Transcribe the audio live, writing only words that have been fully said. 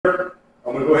I'm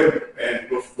going to go ahead and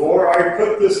before I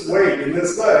put this weight in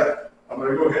this leg, I'm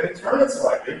going to go ahead and turn it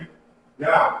slightly.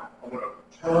 Now, I'm going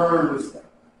to turn this leg.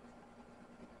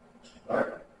 Right?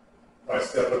 If I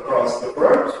step across the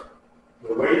front,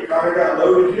 the weight kind of got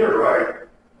loaded here, right?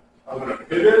 I'm going to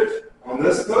pivot on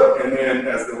this foot, and then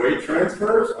as the weight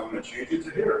transfers, I'm going to change it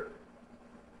to here.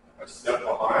 I step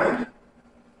behind,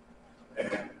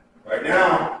 and right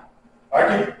now, I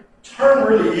can turn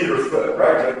really either foot,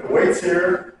 right? Like the weight's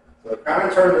here, so I kind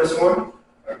of turn this one,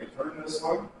 I can turn this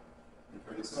one, and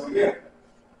turn this one again.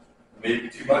 Maybe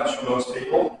too much for most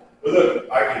people, but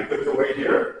look, I can put the weight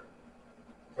here,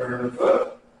 turn the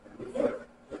foot,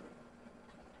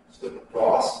 step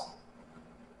across.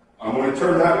 I'm going to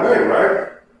turn that way, right?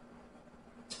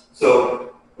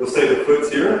 So we'll say the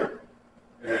foot's here,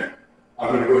 and I'm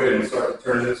going to go ahead and start to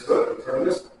turn this foot and turn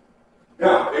this one.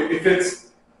 Now, if it's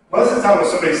most of the time when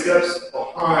somebody steps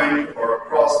behind or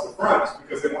across the front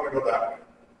because they want to go that way,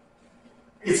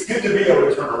 it's good to be able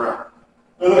to turn around.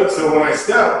 Now look, so when I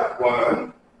step,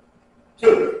 1,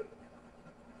 2,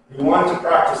 you want to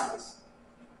practice this.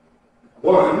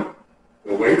 1,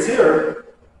 the weight's here,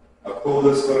 I pull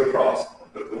this foot across,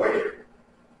 put the weight here,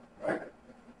 right?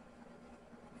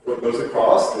 Foot goes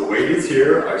across, the weight is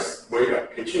here, I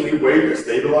patiently wait to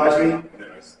stabilize me, and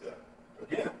then I step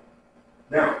again.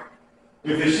 Now,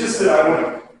 if it's just that I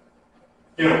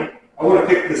want to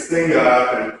pick this thing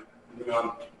up and,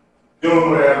 I'm doing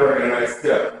whatever, and I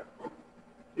step.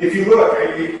 If you look,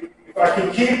 if I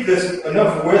can keep this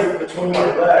enough width between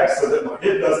my legs so that my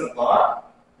hip doesn't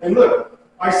lock, and look,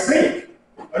 I sink.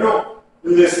 I don't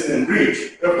do this and then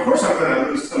reach. Of course I'm going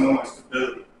to lose some of my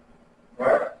stability,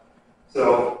 right?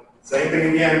 So, same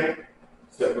thing again.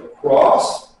 Step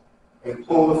across and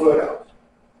pull the foot out.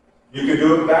 You can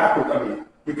do it backward.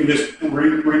 You can just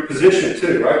reposition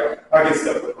too, right? I can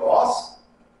step across,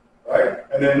 right?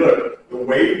 And then look, the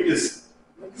weight is,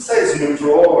 let's say it's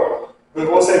neutral, but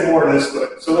we'll say more in this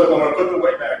foot. So look, I'm going to put the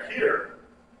weight back here,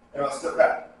 and I'll step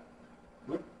back.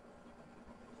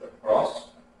 Step across,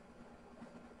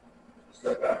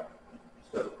 step back,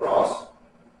 step across,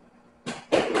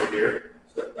 over here,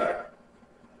 step back,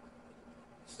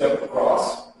 step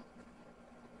across,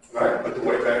 right? Put the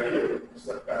weight back here,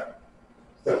 step back,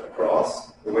 step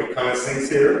across. The weight kind of sinks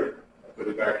here. I put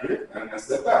it back here, and I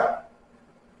step back.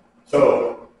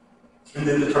 So, and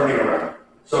then the turning around.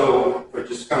 So, but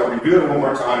just kind of review it one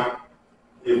more time.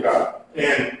 You've got,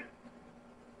 and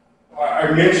I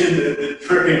mentioned the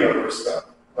tripping over stuff,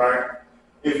 right?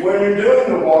 If when you're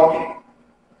doing the walking,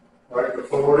 right, the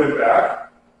forward and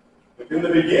back, if in the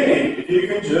beginning, if you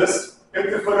can just pick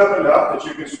the foot up enough that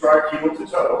you can strike heel to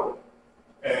toe,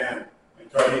 and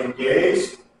try to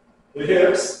engage the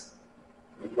hips,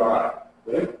 and drive.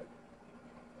 Good?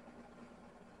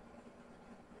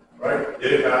 Right?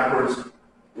 Get it backwards.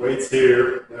 Weights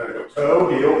here. Then I go toe,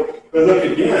 heel. But look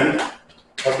again,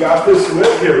 I've got this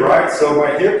width here, right? So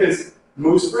my hip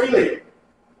moves freely.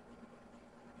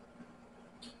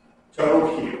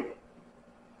 Toe, heel.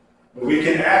 But we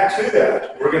can add to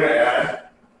that. We're going to add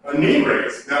a knee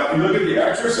raise. Now, if you look at the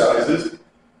exercises,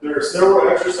 there are several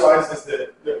exercises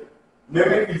that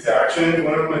mimic these actions.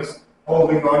 One of them is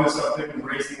holding on to something and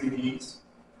raising the knees.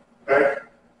 Okay?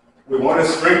 We want to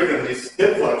strengthen these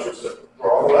hip flexors to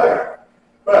draw the leg.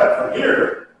 But from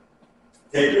here,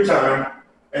 take your time.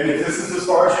 And if this is as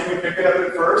far as you can pick it up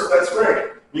at first, that's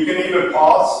great. You can even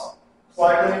pause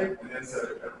slightly and then set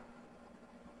it down.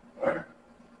 All right?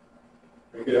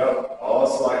 Pick it up,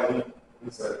 pause slightly,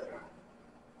 and set it down.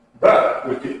 But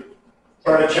we can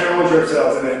try to challenge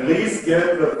ourselves and at least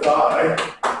get the thigh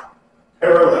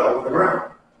parallel with the ground.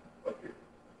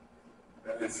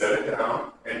 And then set it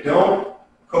down. And don't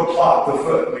co-plop the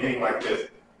foot, meaning like this.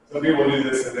 Some people do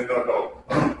this and then they'll go.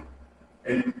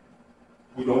 And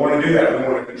we don't want to do that.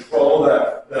 We want to control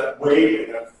that weight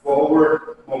and that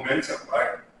forward momentum,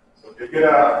 right? So pick it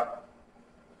up,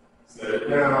 set it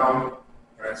down,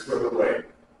 transfer the weight.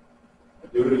 I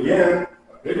do it again.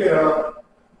 I pick it up,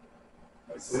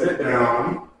 I set it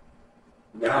down.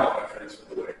 Now I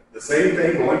transfer the weight. The same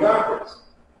thing going backwards.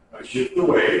 I shift the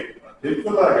weight, I pick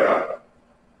the leg up,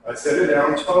 I set it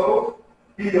down, toe,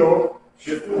 heel,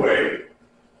 shift the weight,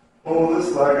 pull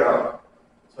this leg up,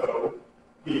 toe,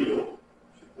 heel,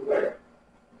 shift the weight.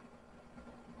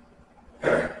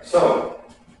 Okay, so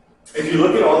if you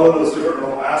look at all of those different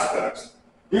little aspects,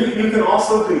 you can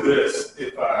also do this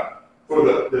if for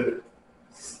the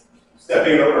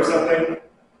stepping over something.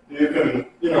 You can,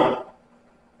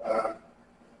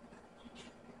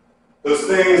 those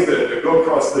things that go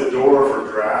across the door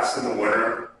for drafts in the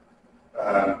winter,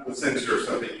 those things are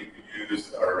something you could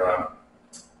use are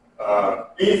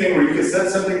Anything where you can set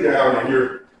something down and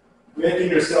you're making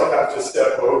yourself have to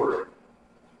step over it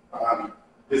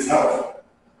is helpful.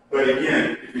 But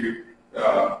again, if you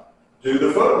do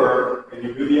the footwork and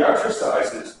you do the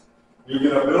exercises, you're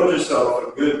going to build yourself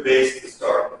a good base to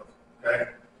start with.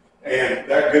 Okay? And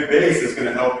that good base is going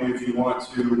to help you if you want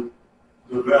to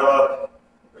develop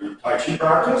your Tai Chi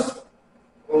practice,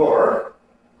 or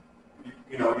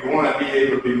you want to be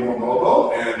able to be more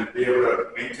mobile and be able to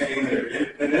maintain their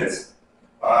independence.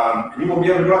 And you will be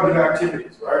able to go out and do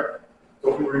activities, right?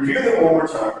 So if we review them one more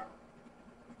time,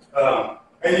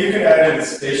 and you can add in the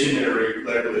stationary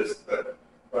leg list, but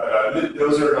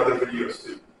those are other videos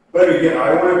too. But again,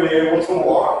 I want to be able to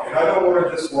walk, and I don't want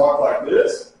to just walk like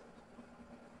this,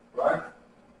 right?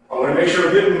 I want to make sure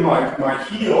I'm getting my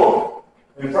heel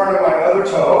in front of my other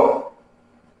toe,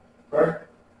 right?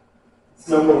 That's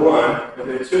number one. And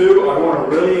then two, I want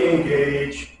to really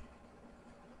engage.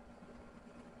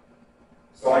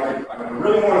 So I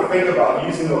really want to think about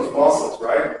using those muscles,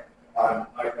 right?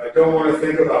 I don't want to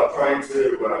think about trying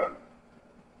to,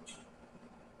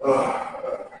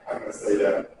 I'm going to say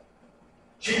that,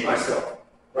 cheat myself,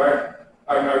 right?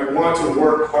 I want to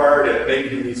work hard at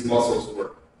making these muscles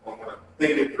work. I want to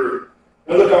think it through.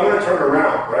 Now look, I'm going to turn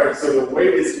around, right? So the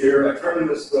weight is here, I turn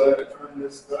this foot, I turn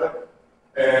this foot,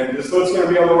 and this foot's going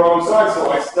to be on the wrong side, so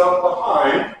I step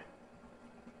behind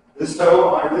this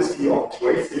toe, behind this heel,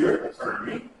 weight's here, I turn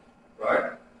the knee,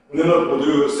 right? And then look, we'll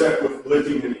do a set with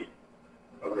lifting the knee.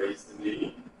 I'll raise the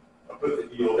knee, I'll put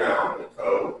the heel down, the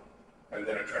toe, and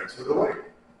then I transfer the weight.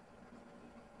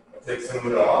 I take some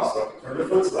of it off, so I can turn the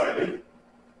foot slightly.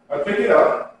 I pick it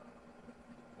up,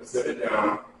 I set it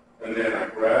down, and then I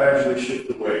gradually shift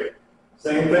the weight.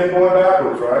 Same thing going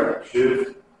backwards, right?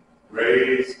 Shift,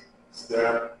 raise,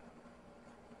 step.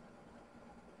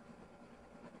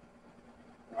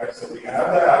 All right, so we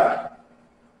have that.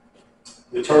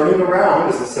 The turning around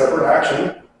is a separate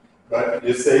action, but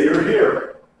just say you're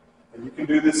here, and you can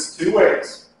do this two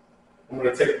ways. I'm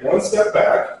going to take one step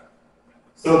back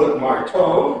so that my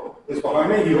toe is behind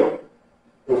my heel.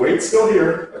 The weight's still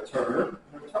here. I turn,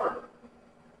 I turn.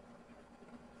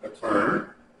 I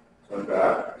turn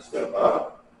back, I step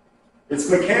up. It's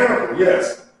mechanical,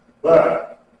 yes,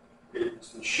 but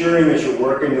it's ensuring that you're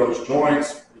working those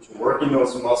joints, that you're working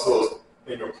those muscles,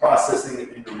 and you're processing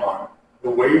it in your mind. The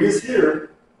weight is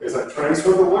here. As I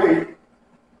transfer the weight,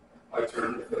 I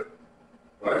turn the foot,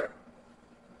 right?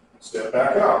 Step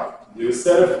back out. Do a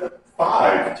set of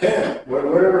 5, 10,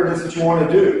 whatever it is that you want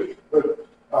to do. But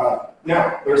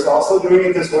now, there's also doing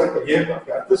it this way. Again, I've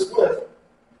got this width,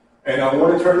 and I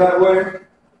want to turn that way.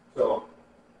 So,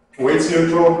 weight's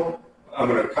neutral. I'm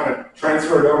going to kind of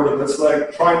transfer it over to this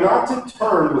leg. Try not to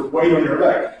turn with weight on your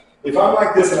leg. If I'm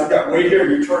like this and I've got weight here,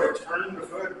 and you try to turn the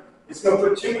foot, it's going to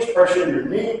put too much pressure on your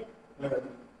knee, and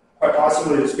quite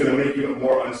possibly it's going to make you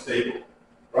more unstable,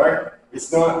 right?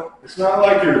 It's not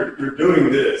like you're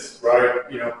doing this, right?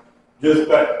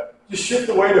 Just shift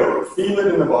the weight over. Feel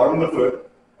it in the bottom of the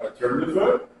foot. I turn the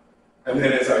foot, and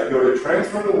then as I go to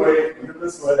transfer the weight into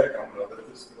this leg, I'm going to lift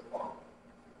this foot off.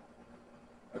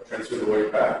 I transfer the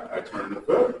weight back. I turn the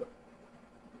foot,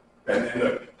 and then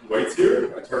the weight's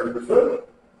here. I turn the foot,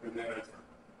 and then I turn.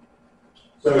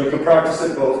 So you can practice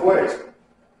it both ways.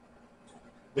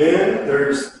 Then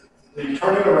there's the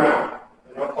turning around.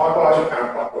 Clockwise or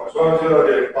counterclockwise. So I'm going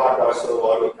to do it clockwise, so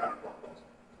I'll go counterclockwise.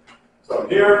 So I'm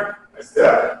here, I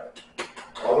step,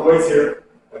 all the weight's here,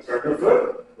 I turn the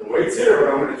foot, the weight's here,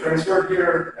 but I'm going to transfer it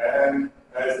here, and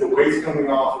as the weight's coming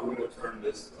off, I'm going to turn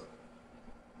this foot.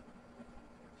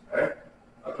 Okay?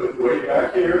 I put the weight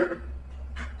back here,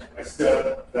 I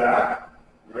step back,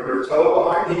 remember toe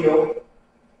behind heel,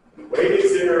 the weight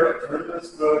is here, I turn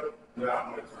this foot, now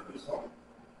I'm going to turn this home.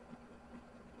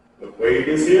 The weight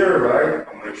is here, right?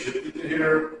 I'm going to shift it to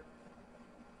here.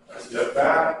 I step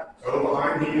back, toe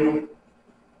behind heel.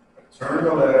 I turn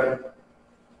the leg.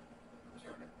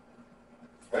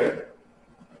 Okay?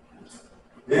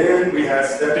 Then we have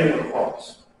stepping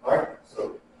across, right?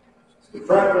 So the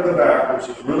front or the back,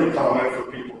 which is really common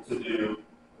for people to do.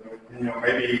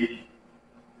 Maybe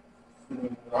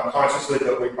not consciously,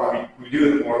 but we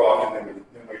do it more often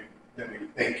than we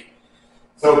think.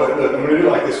 So, but look, I'm going to do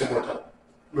it like this one more time.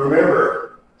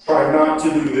 Remember, try not to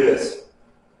do this.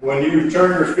 When you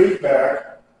turn your feet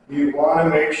back, you want to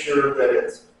make sure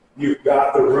that you've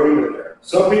got the room in there.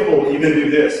 Some people even do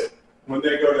this. When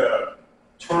they go to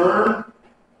turn,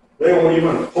 they won't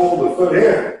even pull the foot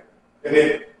in.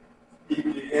 And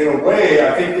in a way,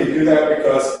 I think they do that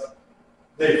because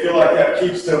they feel like that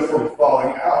keeps them from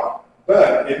falling out.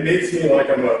 But it makes me like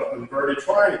I'm an inverted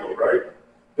triangle, right?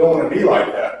 Don't want to be like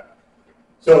that.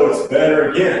 So it's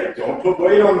better, again, don't put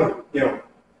weight on the,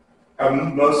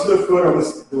 have most of the foot on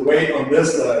this, the weight on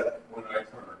this leg when I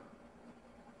turn.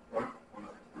 Right? When I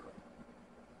turn.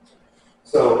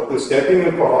 So the stepping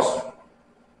across,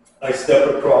 I step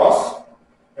across,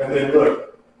 and then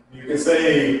look, you can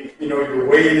say, your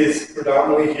weight is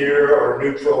predominantly here or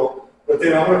neutral, but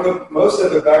then I'm going to put most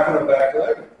of it back on the back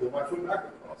leg and pull my foot back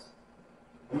across.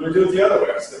 I'm going to do it the other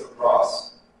way. I step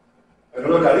across, and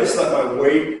look, I just let my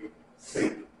weight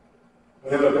sink.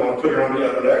 And then look, I'm going to put it on the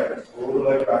other leg and pull the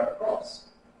leg back across.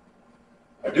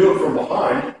 I do it from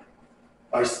behind.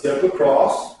 I step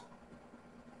across,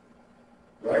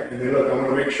 right? And then look, I'm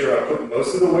going to make sure I put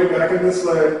most of the weight back in this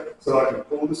leg so I can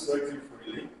pull this leg through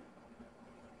freely.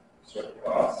 Step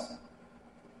across.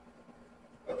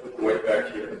 I put the weight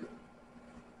back here.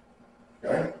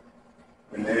 Okay?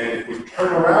 And then if we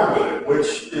turn around with it,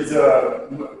 which is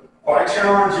quite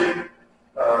challenging,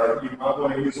 you might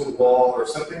want to use a wall or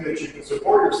something that you can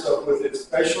support yourself with,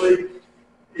 especially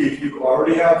if you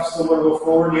already have somewhat of a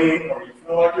forward lean, or you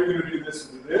feel like you're going to do this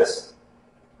and do this,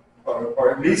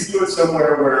 or at least do it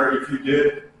somewhere where if you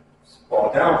did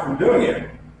fall down from doing it,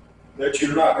 that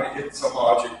you're not going to hit some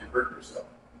object and hurt yourself.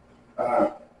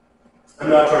 I'm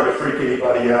not trying to freak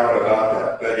anybody out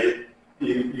about that, but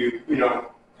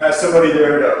have somebody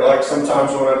there that, like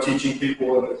sometimes when I'm teaching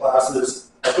people in the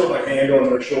classes, I put my hand on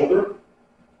their shoulder,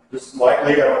 just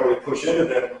lightly, I don't really push into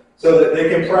them, so that they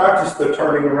can practice the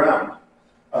turning around.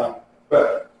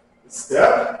 But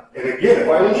step, and again, if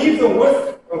I leave the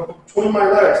width between my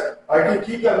legs, I can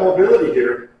keep that mobility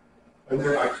here, and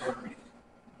then I turn.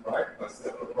 Right? I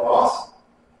step across,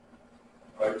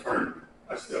 I turn.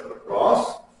 I step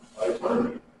across, I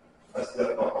turn. I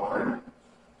step behind,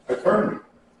 I turn.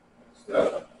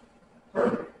 Step,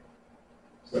 turn.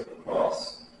 Step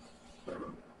across,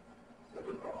 turn. Step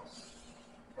across,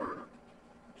 turn.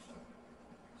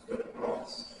 Step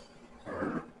across,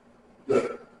 turn.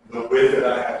 The width that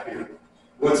I have here.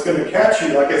 What's going to catch you,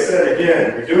 like I said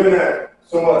again, you're doing that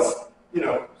somewhat,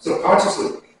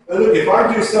 subconsciously. But look, if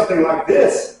I do something like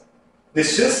this,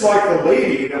 it's just like the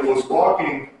lady that was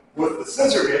walking with the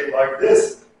scissor gate like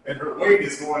this, and her weight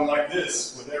is going like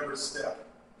this with every step.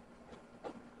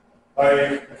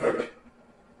 I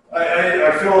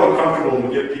feel uncomfortable to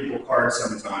give people cards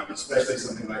sometimes, especially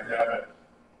something like that. But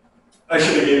I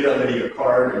should have gave that lady a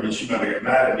card. I mean, she might have got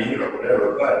mad at me or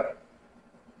whatever. But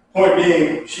point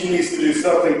being, she needs to do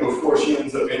something before she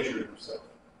ends up injuring herself.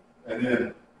 And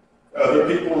then other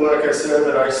people, like I said,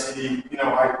 that I see,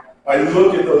 I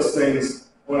look at those things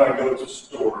when I go to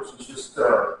stores. It's just,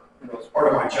 it's part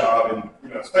of my job,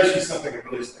 and especially something that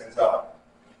really stands out.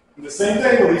 And the same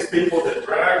thing with these people that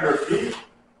drag their feet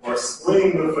or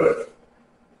swing the foot.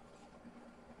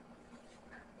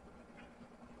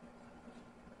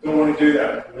 Don't want to do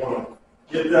that. You want to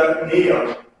get that knee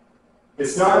up.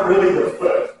 It's not really the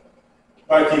foot.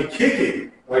 Like in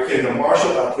kicking, like in the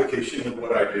martial application of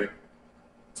what I do,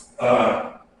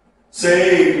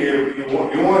 say you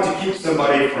want to keep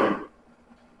somebody from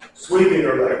sweeping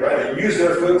their leg, right? They use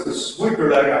their foot to sweep their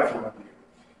leg out from under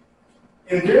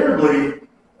you. Invariably,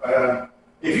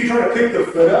 if you try to pick the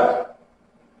foot up,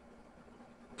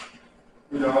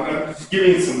 I'm just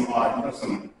giving you some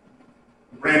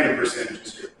random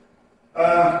percentages here.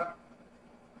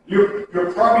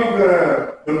 You're probably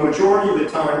gonna, the majority of the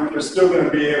time, you're still going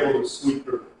to be able to sweep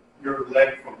your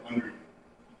leg from under you.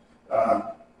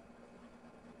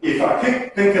 If I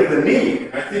think of the knee,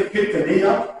 and I pick the knee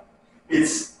up,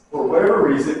 it's, for whatever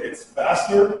reason, it's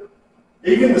faster.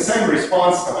 Even the same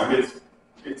response time,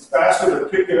 it's faster to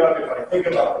pick it up if I think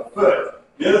about the foot.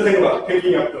 The other thing about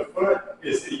picking up the foot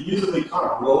is it usually kind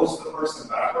of rolls the person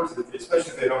backwards,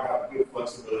 especially if they don't have good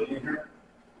flexibility in here.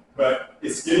 But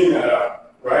it's getting that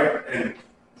up, right? And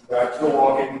back to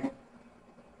walking.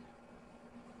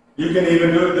 You can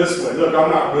even do it this way. Look,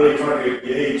 I'm not really trying to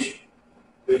engage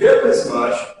the hip as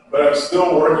much, but I'm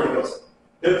still working those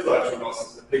hip flexion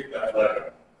muscles to pick that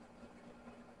leg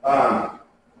up.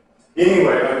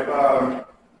 Anyway,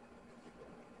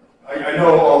 I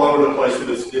know all over the place with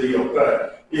this video, but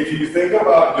if you think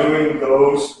about doing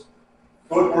those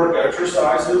footwork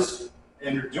exercises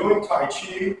and you're doing Tai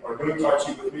Chi or doing Tai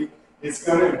Chi with me, it's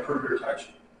going to improve your Tai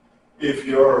Chi. If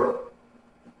you're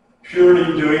purely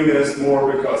doing this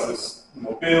more because it's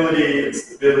mobility and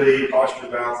stability, posture,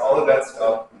 balance, all of that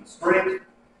stuff, and strength,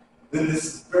 then this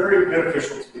is very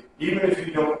beneficial to you, even if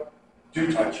you don't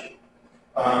do Tai Chi.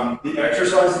 The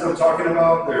exercises I'm talking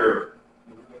about, they're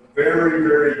very,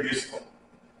 very useful.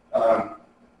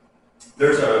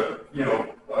 There's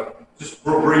just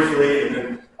real briefly, and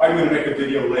then I'm going to make a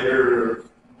video later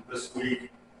this week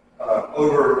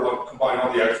I'll combine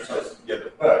all the exercises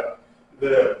together.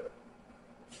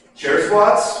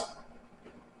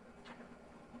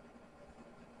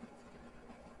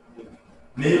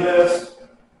 knee lifts,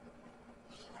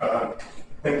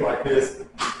 think like this,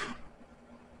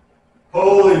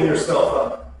 pulling yourself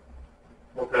up,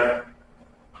 okay?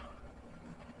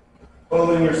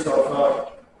 Pulling yourself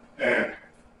up, and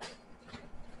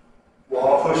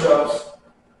wall push-ups.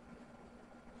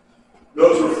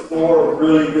 Those are 4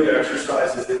 really good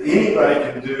exercises that anybody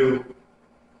can do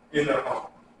in their home.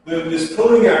 This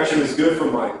pulling action is good for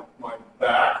my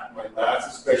back, my lats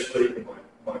especially, and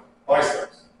my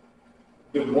biceps.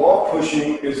 The wall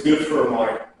pushing is good for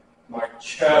my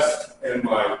chest and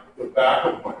the back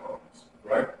of my arms,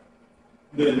 right?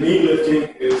 The knee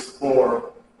lifting is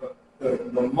for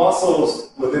the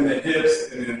muscles within the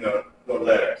hips and in the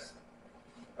legs.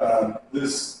 The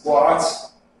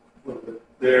squats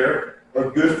there are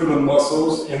good for the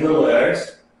muscles in the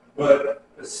legs, but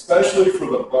especially for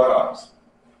the buttocks.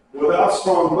 Without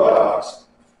strong buttocks,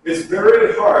 it's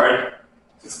very hard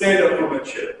to stand up from a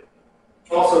chair.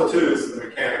 Also, too, is the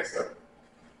mechanics of it.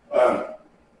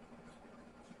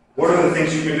 One of the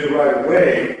things you can do right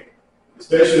away,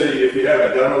 especially if you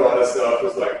haven't done a lot of stuff,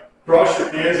 is like cross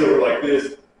your hands over like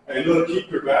this and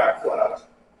keep your back flat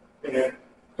and then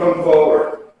come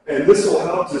forward. And this will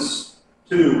help us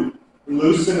to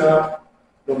loosen up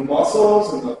the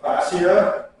muscles and the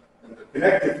fascia and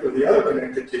the other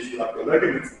connective tissue, like the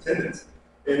ligaments and tendons,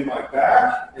 in my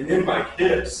back and in my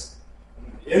hips,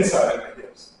 and the inside of my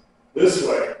hips. This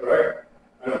way, right?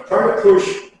 And I'm trying to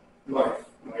push my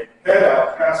head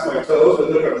out past my toes, but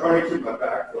look, I'm trying to keep my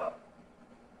back flat.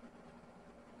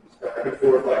 Just back and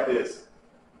forth like this.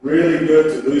 Really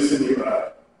good to loosen you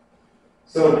up.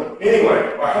 So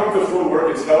anyway, I hope the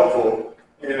footwork is helpful,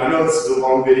 and I know this is a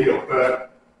long video, but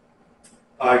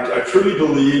I truly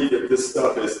believe that this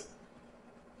stuff is,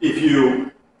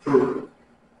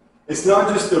 it's not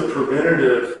just a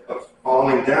preventative of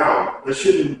falling down. That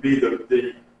shouldn't be the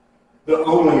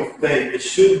only thing. It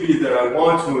should be that I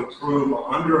want to improve my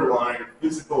underlying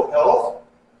physical health,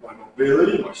 my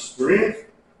mobility, my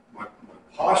strength, my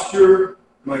posture,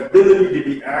 my ability to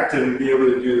be active and be able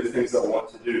to do the things I want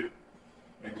to do.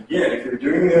 And again, if you're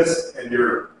doing this and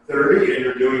you're 30 and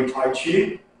you're doing Tai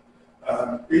Chi,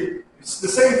 it's the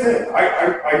same thing.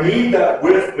 I need that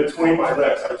width between my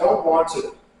legs. I don't want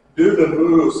to do the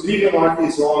moves, even like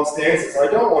these long stances. I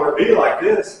don't want to be like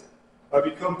this. I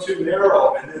become too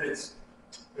narrow, and then it's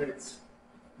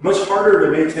much harder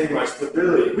to maintain my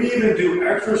stability. We even do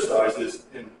exercises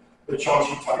in the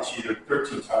Changshi Tai Chi, the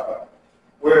 13 Taba,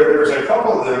 where there's a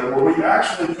couple of them where we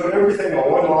actually put everything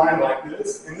on one line like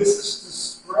this, and this is to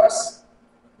stress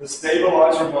the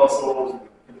stabilizer muscles and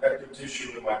the connective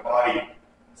tissue in my body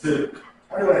to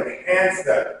try to enhance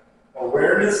that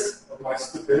awareness of my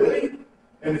stability,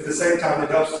 and at the same time it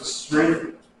helps to strengthen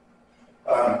it.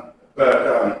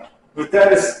 But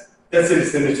that's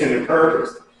its intended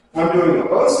purpose. I'm doing a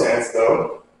bow stance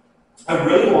though. I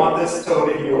really want this toe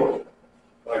to heel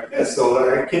like this so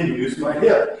that I can use my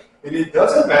hip. And it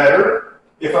doesn't matter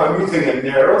if I'm using a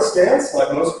narrow stance,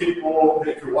 like most people,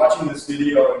 if you're watching this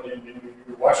video and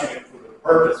you're watching it for the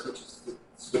purpose, which is the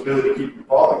stability to keep you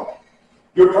falling,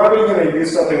 you're probably going to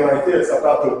use something like this,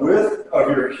 about the width of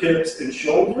your hips and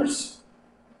shoulders.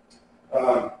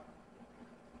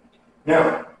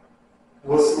 Now,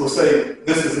 we'll say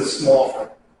this is a small frame.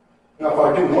 Now, if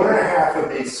I do 1.5 of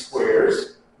these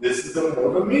squares, this is more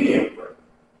of a medium frame.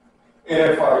 And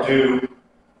if I do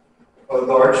a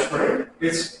large frame,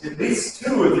 it's at least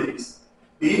 2 of these.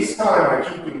 Each time I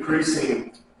keep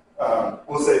increasing,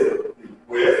 we'll say the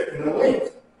width and the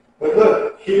length. But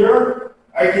look, here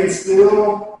I can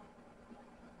still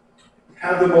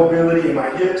have the mobility in my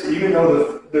hips, even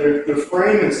though the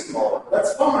frame is smaller.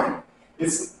 That's fine.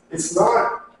 It's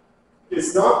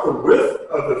not the width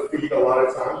of the feet a lot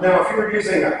of times. Now, if you're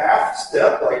using a half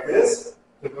step like this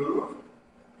to move,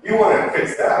 you want to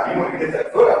fix that. You want to get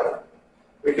that foot out there.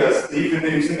 Because even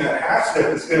using that half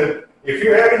step is going to, if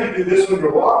you're having to do this when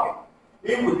you're walking,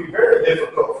 it would be very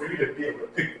difficult for you to be able to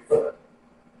pick your foot up.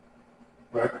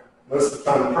 Right? Most of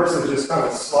the time, the person is just kind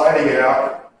of sliding it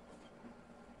out.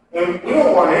 And we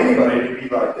don't want anybody to be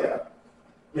like that.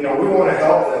 You know, we want to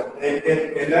help them.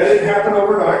 And that didn't happen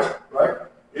overnight, right?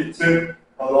 It took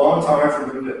a long time for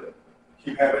them to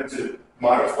keep having to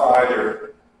modify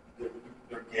their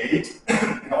gait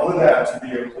and all of that to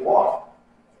be able to walk.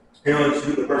 You know,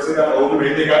 the person got older,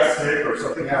 maybe they got sick or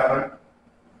something happened.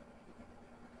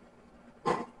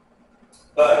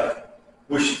 But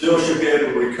we still should be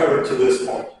able to recover to this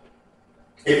point,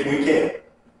 if we can.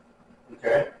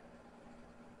 Okay?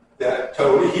 That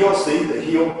toe to heel, see the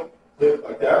heel lift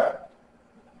like that.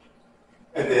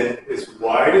 And then as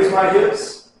wide as my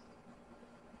hips,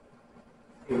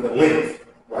 and the length,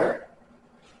 right?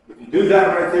 If you do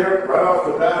that right there, right off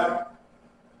the bat,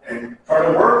 and try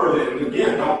to work with it. And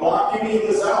again, don't block any of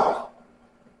this out.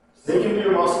 Sink into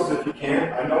your muscles if you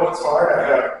can. I know it's hard. I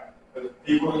have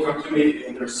people that come to me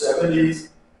in their 70s,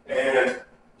 and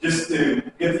just to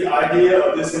get the idea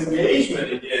of this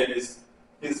engagement again is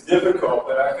difficult.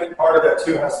 But I think part of that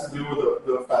too has to do with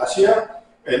the fascia,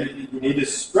 and you need to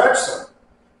stretch some.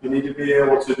 You need to be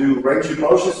able to do range of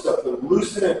motion stuff to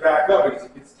loosen it back up because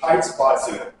it gets tight spots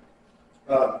in it.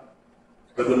 But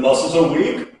the muscles are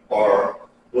weak, or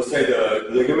we'll say the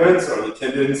ligaments or the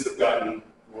tendons have gotten,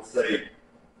 we'll say,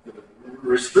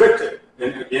 restricted.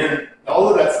 And again, all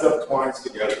of that stuff twines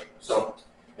together. So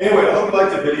anyway, I hope you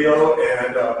liked the video,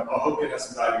 and I hope it has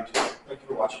some value to you. Thank you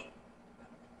for watching.